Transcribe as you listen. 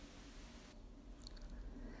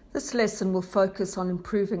This lesson will focus on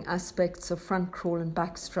improving aspects of front crawl and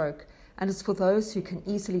backstroke, and is for those who can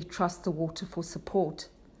easily trust the water for support.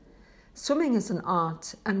 Swimming is an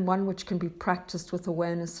art, and one which can be practiced with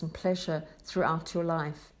awareness and pleasure throughout your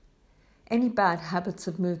life. Any bad habits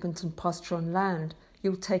of movement and posture on land,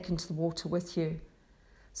 you'll take into the water with you.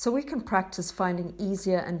 So we can practice finding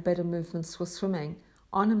easier and better movements for swimming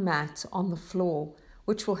on a mat on the floor,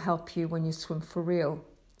 which will help you when you swim for real.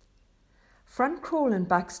 Front crawl and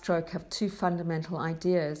backstroke have two fundamental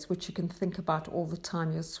ideas which you can think about all the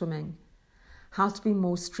time you're swimming: how to be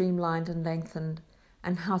more streamlined and lengthened,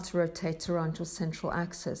 and how to rotate around your central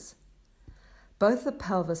axis. Both the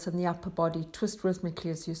pelvis and the upper body twist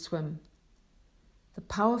rhythmically as you swim. The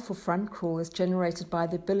power for front crawl is generated by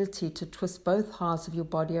the ability to twist both halves of your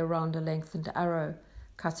body around a lengthened arrow,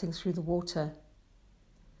 cutting through the water.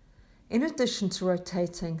 In addition to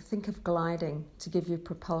rotating, think of gliding to give you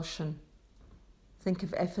propulsion. Think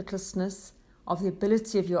of effortlessness, of the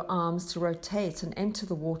ability of your arms to rotate and enter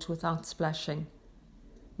the water without splashing,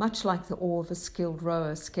 much like the oar of a skilled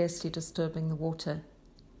rower scarcely disturbing the water.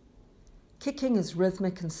 Kicking is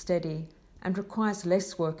rhythmic and steady and requires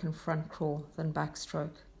less work in front crawl than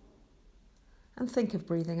backstroke. And think of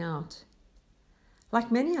breathing out.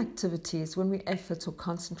 Like many activities, when we effort or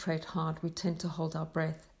concentrate hard, we tend to hold our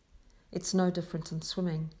breath. It's no different in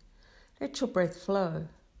swimming. Let your breath flow.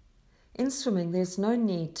 In swimming, there's no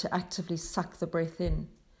need to actively suck the breath in.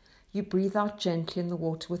 You breathe out gently in the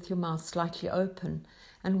water with your mouth slightly open,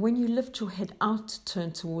 and when you lift your head out to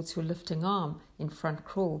turn towards your lifting arm in front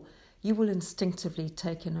crawl, you will instinctively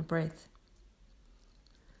take in a breath.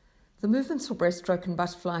 The movements for breaststroke and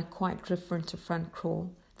butterfly are quite different to front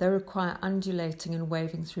crawl. They require undulating and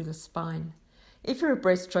waving through the spine. If you're a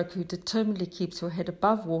breaststroker who determinedly keeps your head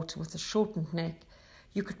above water with a shortened neck,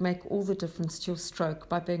 you could make all the difference to your stroke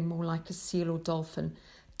by being more like a seal or dolphin,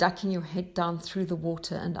 ducking your head down through the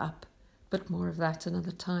water and up. But more of that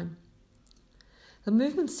another time. The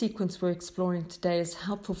movement sequence we're exploring today is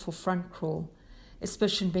helpful for front crawl,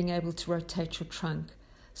 especially in being able to rotate your trunk,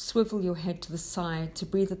 swivel your head to the side to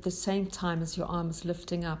breathe at the same time as your arm is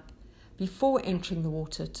lifting up, before entering the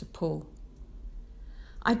water to pull.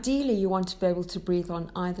 Ideally, you want to be able to breathe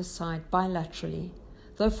on either side bilaterally,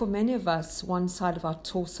 though for many of us, one side of our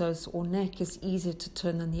torsos or neck is easier to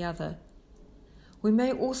turn than the other. We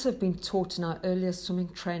may also have been taught in our earlier swimming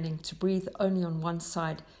training to breathe only on one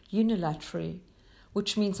side unilaterally,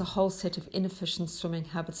 which means a whole set of inefficient swimming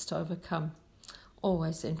habits to overcome.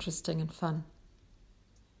 Always interesting and fun.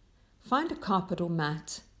 Find a carpet or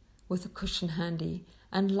mat with a cushion handy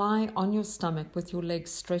and lie on your stomach with your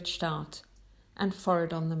legs stretched out and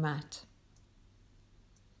forehead on the mat.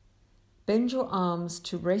 Bend your arms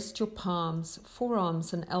to rest your palms,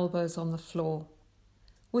 forearms and elbows on the floor,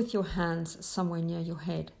 with your hands somewhere near your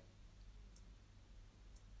head.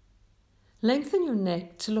 Lengthen your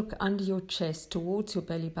neck to look under your chest towards your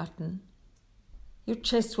belly button. Your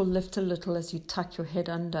chest will lift a little as you tuck your head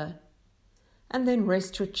under, and then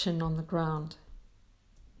rest your chin on the ground.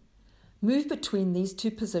 Move between these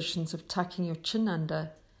two positions of tucking your chin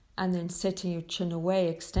under and then setting your chin away,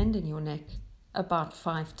 extending your neck about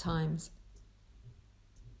 5 times.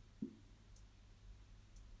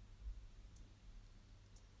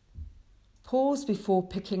 Pause before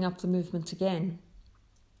picking up the movement again.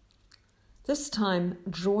 This time,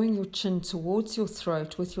 drawing your chin towards your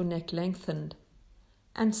throat with your neck lengthened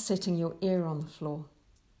and setting your ear on the floor.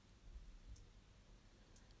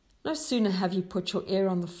 No sooner have you put your ear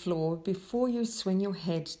on the floor before you swing your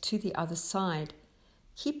head to the other side,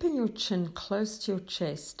 keeping your chin close to your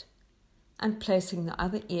chest and placing the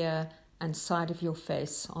other ear and side of your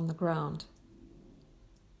face on the ground.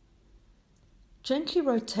 Gently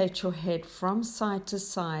rotate your head from side to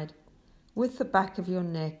side with the back of your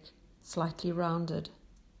neck slightly rounded.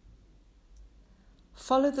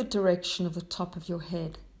 Follow the direction of the top of your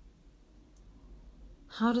head.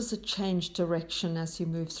 How does it change direction as you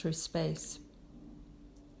move through space?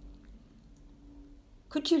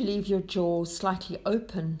 Could you leave your jaw slightly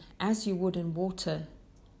open as you would in water?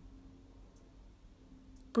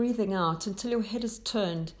 Breathing out until your head is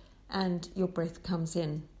turned and your breath comes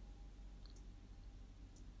in.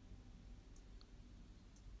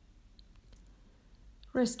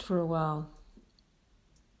 Rest for a while.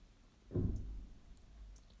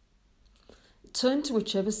 Turn to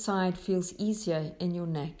whichever side feels easier in your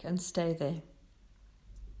neck and stay there.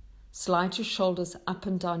 Slide your shoulders up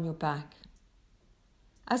and down your back.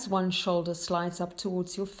 As one shoulder slides up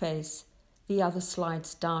towards your face, the other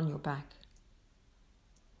slides down your back.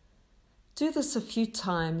 Do this a few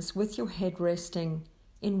times with your head resting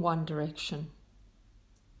in one direction.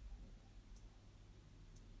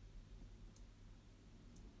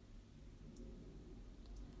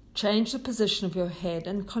 Change the position of your head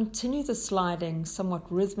and continue the sliding somewhat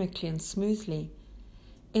rhythmically and smoothly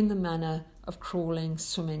in the manner of crawling,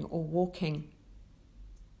 swimming or walking.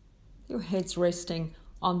 Your head's resting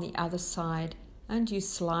on the other side and you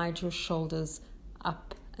slide your shoulders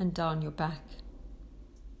up and down your back.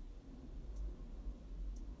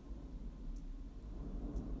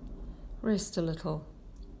 Rest a little.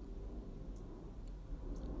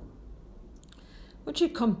 Would you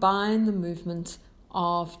combine the movement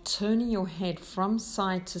of turning your head from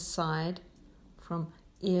side to side, from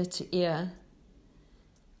ear to ear,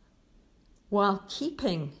 while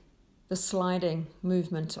keeping the sliding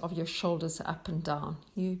movement of your shoulders up and down?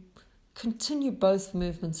 You continue both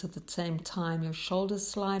movements at the same time. Your shoulders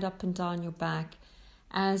slide up and down your back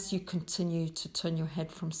as you continue to turn your head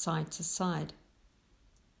from side to side.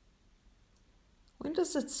 When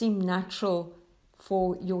does it seem natural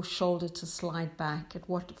for your shoulder to slide back? At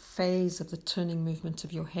what phase of the turning movement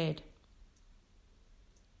of your head?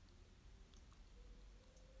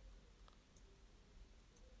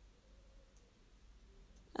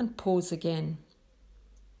 And pause again.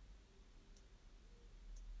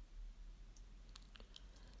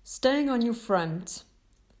 Staying on your front,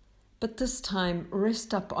 but this time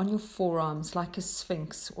rest up on your forearms like a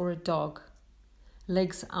sphinx or a dog,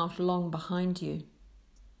 legs out long behind you.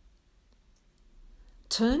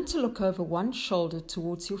 Turn to look over one shoulder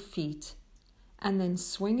towards your feet and then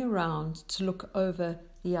swing around to look over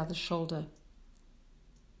the other shoulder.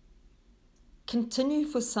 Continue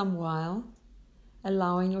for some while,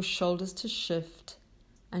 allowing your shoulders to shift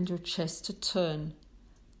and your chest to turn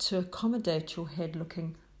to accommodate your head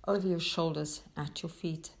looking over your shoulders at your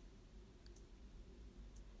feet.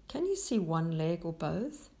 Can you see one leg or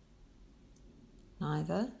both?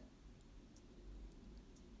 Neither.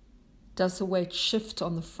 Does the weight shift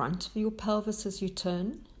on the front of your pelvis as you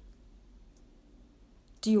turn?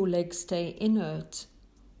 Do your legs stay inert,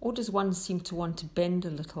 or does one seem to want to bend a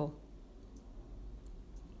little?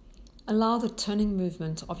 Allow the turning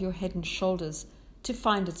movement of your head and shoulders to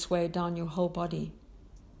find its way down your whole body.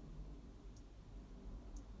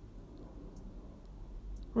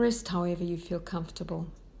 Rest however you feel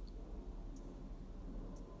comfortable.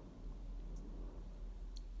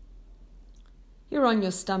 You're on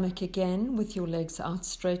your stomach again with your legs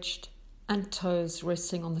outstretched and toes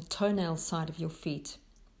resting on the toenail side of your feet.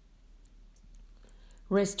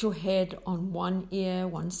 Rest your head on one ear,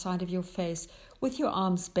 one side of your face, with your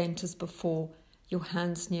arms bent as before, your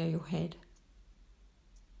hands near your head.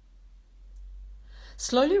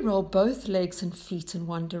 Slowly roll both legs and feet in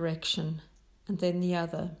one direction and then the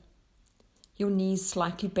other, your knees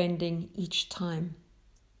slightly bending each time.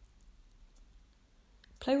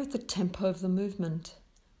 Play with the tempo of the movement.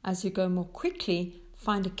 As you go more quickly,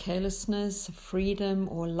 find a carelessness, a freedom,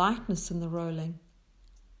 or lightness in the rolling.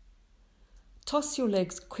 Toss your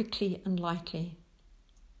legs quickly and lightly.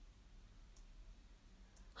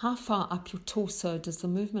 How far up your torso does the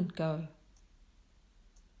movement go?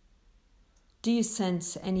 Do you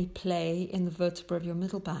sense any play in the vertebra of your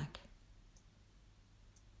middle back?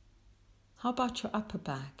 How about your upper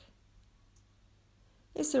back?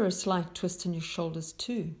 Is there a slight twist in your shoulders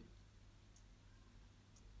too?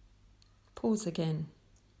 Pause again.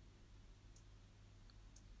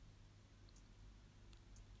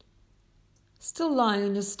 Still lying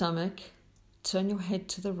on your stomach, turn your head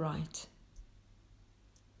to the right.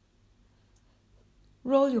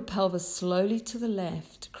 Roll your pelvis slowly to the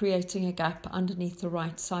left, creating a gap underneath the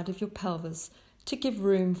right side of your pelvis to give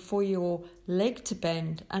room for your leg to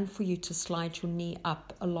bend and for you to slide your knee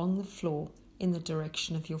up along the floor in the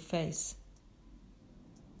direction of your face.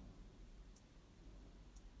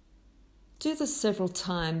 Do this several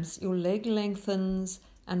times. Your leg lengthens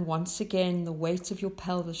and once again the weight of your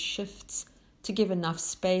pelvis shifts to give enough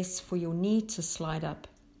space for your knee to slide up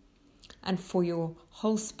and for your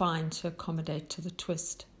whole spine to accommodate to the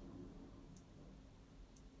twist.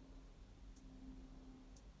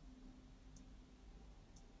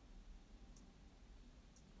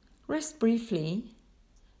 Rest briefly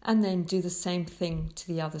and then do the same thing to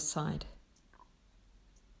the other side.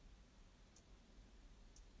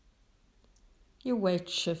 Your weight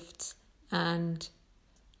shifts and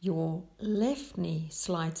your left knee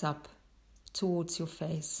slides up towards your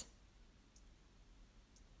face.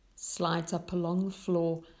 Slides up along the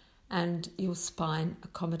floor and your spine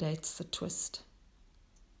accommodates the twist.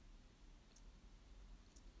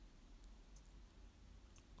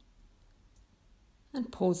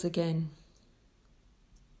 And pause again.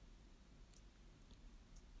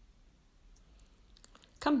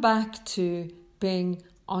 Come back to being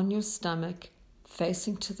on your stomach,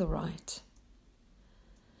 facing to the right.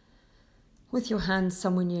 with your hands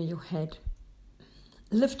somewhere near your head.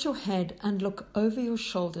 Lift your head and look over your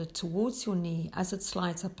shoulder towards your knee as it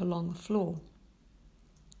slides up along the floor.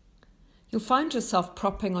 You'll find yourself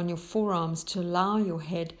propping on your forearms to allow your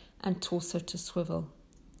head and torso to swivel.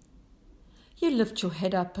 You lift your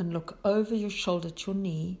head up and look over your shoulder to your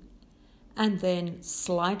knee, and then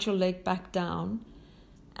slide your leg back down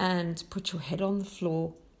and put your head on the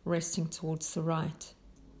floor, resting towards the right.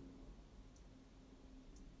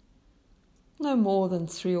 No more than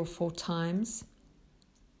 3 or 4 times.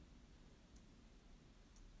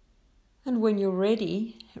 And when you're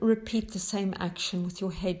ready, repeat the same action with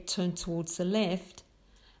your head turned towards the left,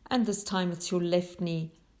 and this time it's your left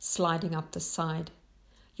knee sliding up the side.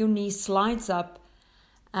 Your knee slides up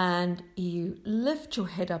and you lift your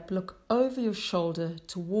head up, look over your shoulder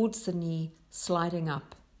towards the knee, sliding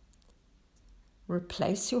up.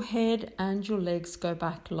 Replace your head and your legs go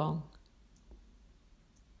back long.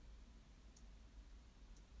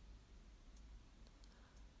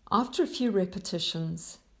 After a few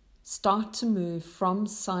repetitions, start to move from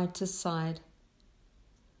side to side.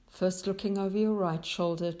 First looking over your right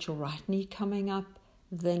shoulder at your right knee coming up,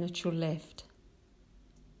 then at your left.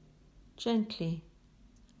 Gently,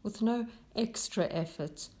 with no extra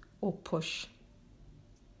effort or push.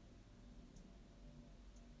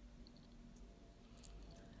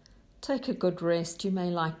 Take a good rest. You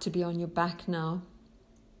may like to be on your back now.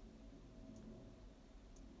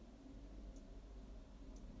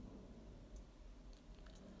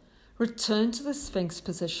 Return to the Sphinx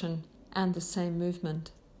position and the same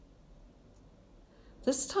movement.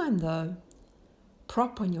 This time though,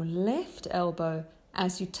 prop on your left elbow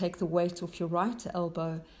as you take the weight off your right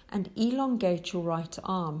elbow and elongate your right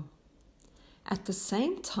arm. At the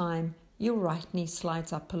same time, your right knee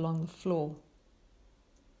slides up along the floor.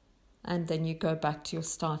 And then you go back to your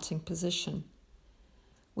starting position.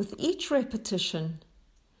 With each repetition,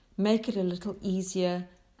 make it a little easier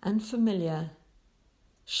and familiar,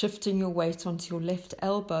 shifting your weight onto your left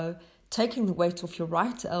elbow, taking the weight off your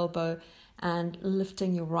right elbow and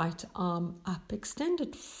lifting your right arm up. Extend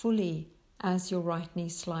it fully as your right knee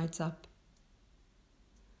slides up.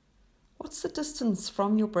 What's the distance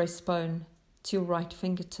from your breastbone to your right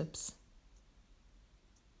fingertips?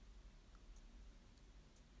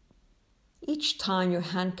 Each time your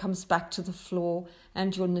hand comes back to the floor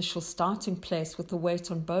and your initial starting place with the weight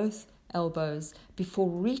on both elbows before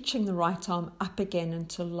reaching the right arm up again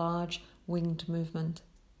into large winged movement.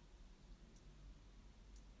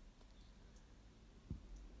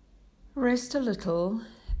 Rest a little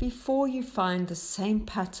before you find the same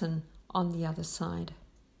pattern on the other side.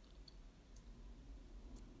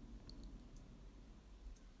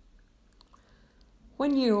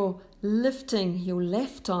 When you're lifting your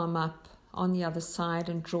left arm up on the other side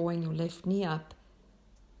and drawing your left knee up,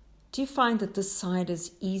 do you find that this side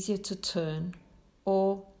is easier to turn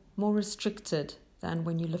or more restricted than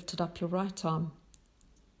when you lifted up your right arm?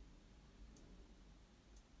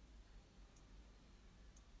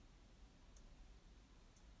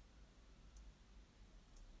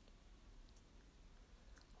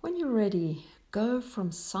 When you're ready, go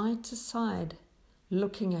from side to side,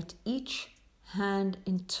 looking at each hand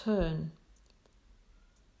in turn.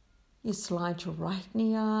 You slide your right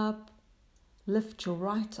knee up, lift your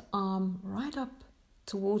right arm right up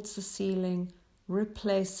towards the ceiling,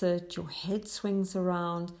 replace it, your head swings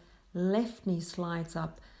around, left knee slides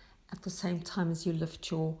up at the same time as you lift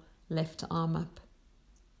your left arm up.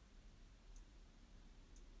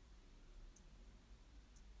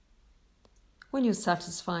 When you're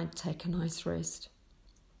satisfied, take a nice rest.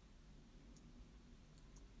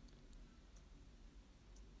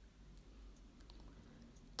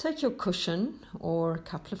 Take your cushion or a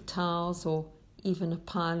couple of towels or even a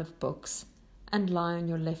pile of books and lie on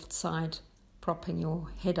your left side, propping your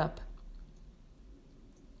head up.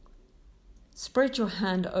 Spread your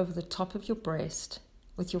hand over the top of your breast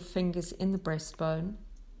with your fingers in the breastbone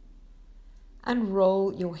and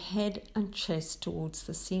roll your head and chest towards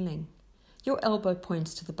the ceiling. Your elbow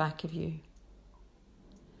points to the back of you.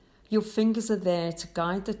 Your fingers are there to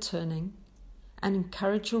guide the turning and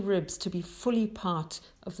encourage your ribs to be fully part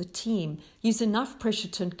of the team. Use enough pressure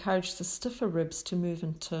to encourage the stiffer ribs to move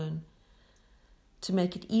and turn, to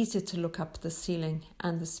make it easier to look up at the ceiling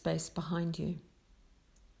and the space behind you.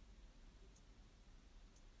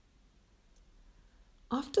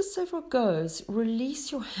 After several goes,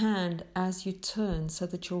 release your hand as you turn so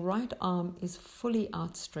that your right arm is fully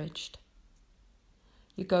outstretched.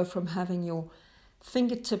 You go from having your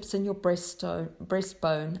fingertips in your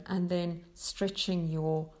breastbone and then stretching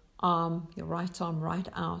your arm, your right arm right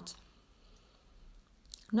out.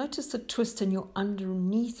 Notice the twist in your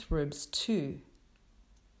underneath ribs too,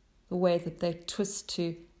 the way that they twist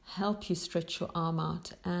to help you stretch your arm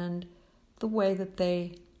out, and the way that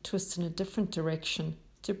they twist in a different direction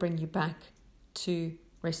to bring you back to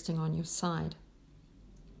resting on your side.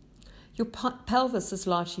 Your pelvis is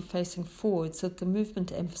largely facing forward, so that the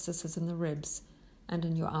movement emphasis is in the ribs and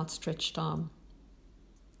in your outstretched arm.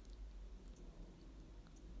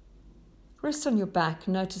 Rest on your back,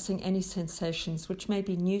 noticing any sensations which may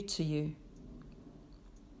be new to you.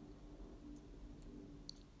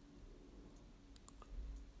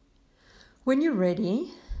 When you're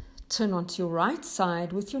ready, turn onto your right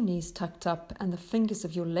side with your knees tucked up and the fingers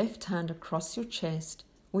of your left hand across your chest,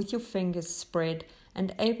 with your fingers spread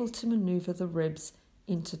and able to maneuver the ribs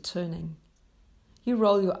into turning. You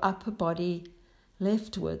roll your upper body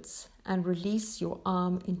leftwards and release your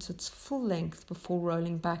arm into its full length before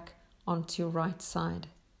rolling back onto your right side.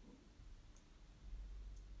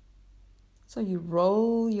 So you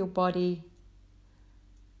roll your body,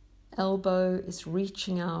 elbow is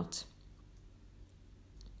reaching out,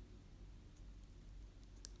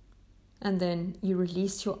 and then you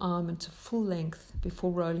release your arm into full length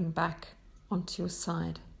before rolling back onto your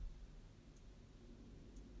side.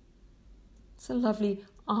 It's a lovely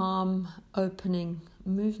arm opening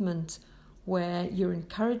movement where you're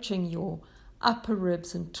encouraging your upper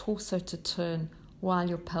ribs and torso to turn while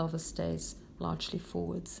your pelvis stays largely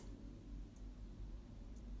forwards.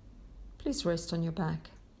 Please rest on your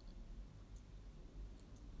back.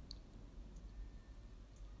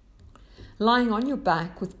 Lying on your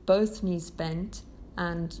back with both knees bent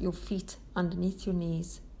and your feet underneath your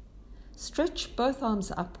knees, stretch both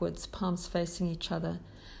arms upwards, palms facing each other,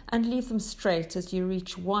 and leave them straight as you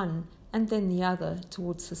reach one and then the other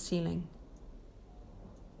towards the ceiling.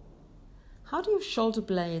 How do your shoulder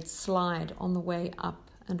blades slide on the way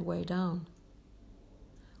up and way down?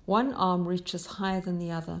 One arm reaches higher than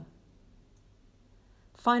the other.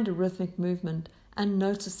 Find a rhythmic movement and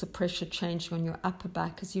notice the pressure changing on your upper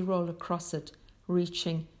back as you roll across it,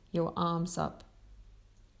 reaching your arms up.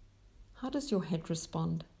 How does your head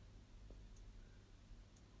respond?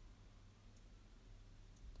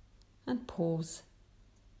 And pause.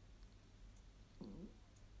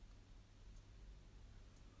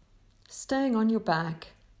 Staying on your back,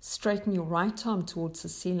 straighten your right arm towards the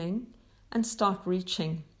ceiling and start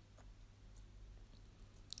reaching.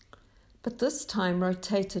 But this time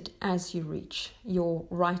rotate it as you reach. Your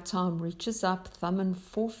right arm reaches up, thumb and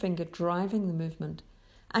forefinger driving the movement,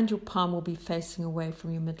 and your palm will be facing away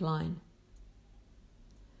from your midline.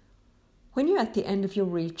 When you're at the end of your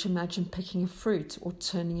reach, imagine picking a fruit or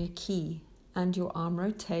turning a key, and your arm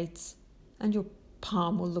rotates and your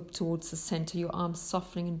palm will look towards the center, your arm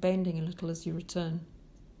softening and bending a little as you return.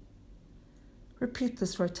 Repeat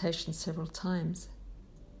this rotation several times.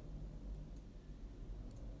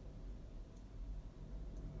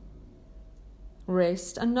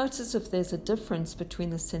 Rest and notice if there's a difference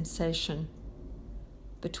between the sensation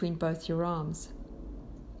between both your arms.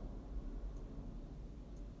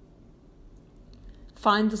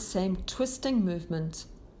 Find the same twisting movement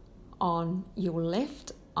on your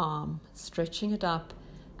left arm, stretching it up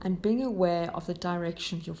and being aware of the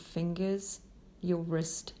direction of your fingers, your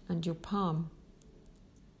wrist and your palm.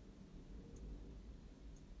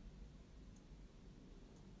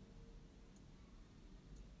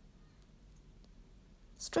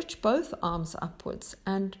 Stretch both arms upwards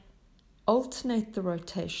and alternate the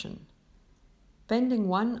rotation, bending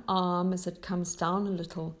one arm as it comes down a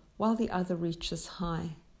little while the other reaches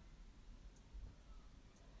high.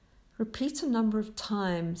 Repeat a number of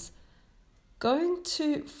times, going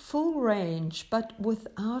to full range but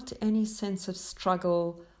without any sense of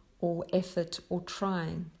struggle or effort or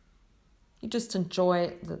trying. You just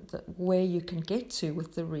enjoy where you can get to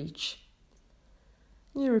with the reach.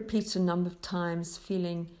 You repeat a number of times,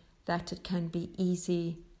 feeling that it can be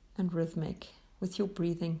easy and rhythmic with your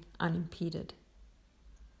breathing unimpeded.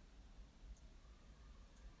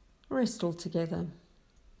 Rest all together.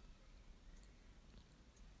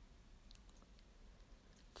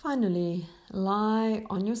 Finally, lie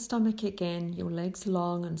on your stomach again, your legs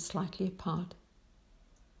long and slightly apart.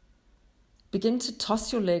 Begin to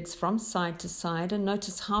toss your legs from side to side and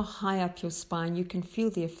notice how high up your spine you can feel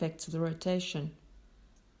the effects of the rotation.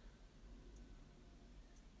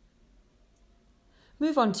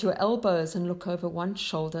 Move on to your elbows and look over one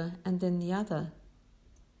shoulder and then the other.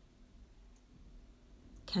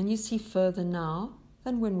 Can you see further now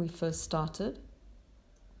than when we first started?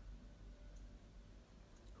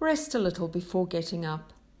 Rest a little before getting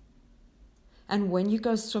up. And when you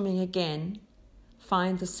go swimming again,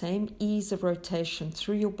 find the same ease of rotation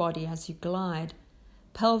through your body as you glide,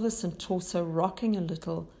 pelvis and torso rocking a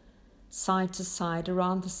little side to side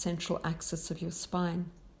around the central axis of your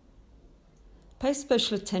spine. Pay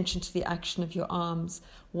special attention to the action of your arms,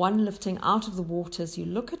 one lifting out of the water as you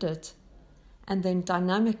look at it, and then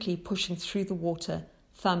dynamically pushing through the water,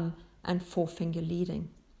 thumb and forefinger leading.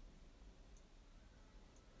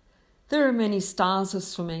 There are many styles of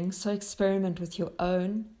swimming, so experiment with your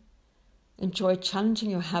own. Enjoy challenging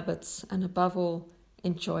your habits and above all,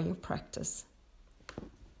 enjoy your practice.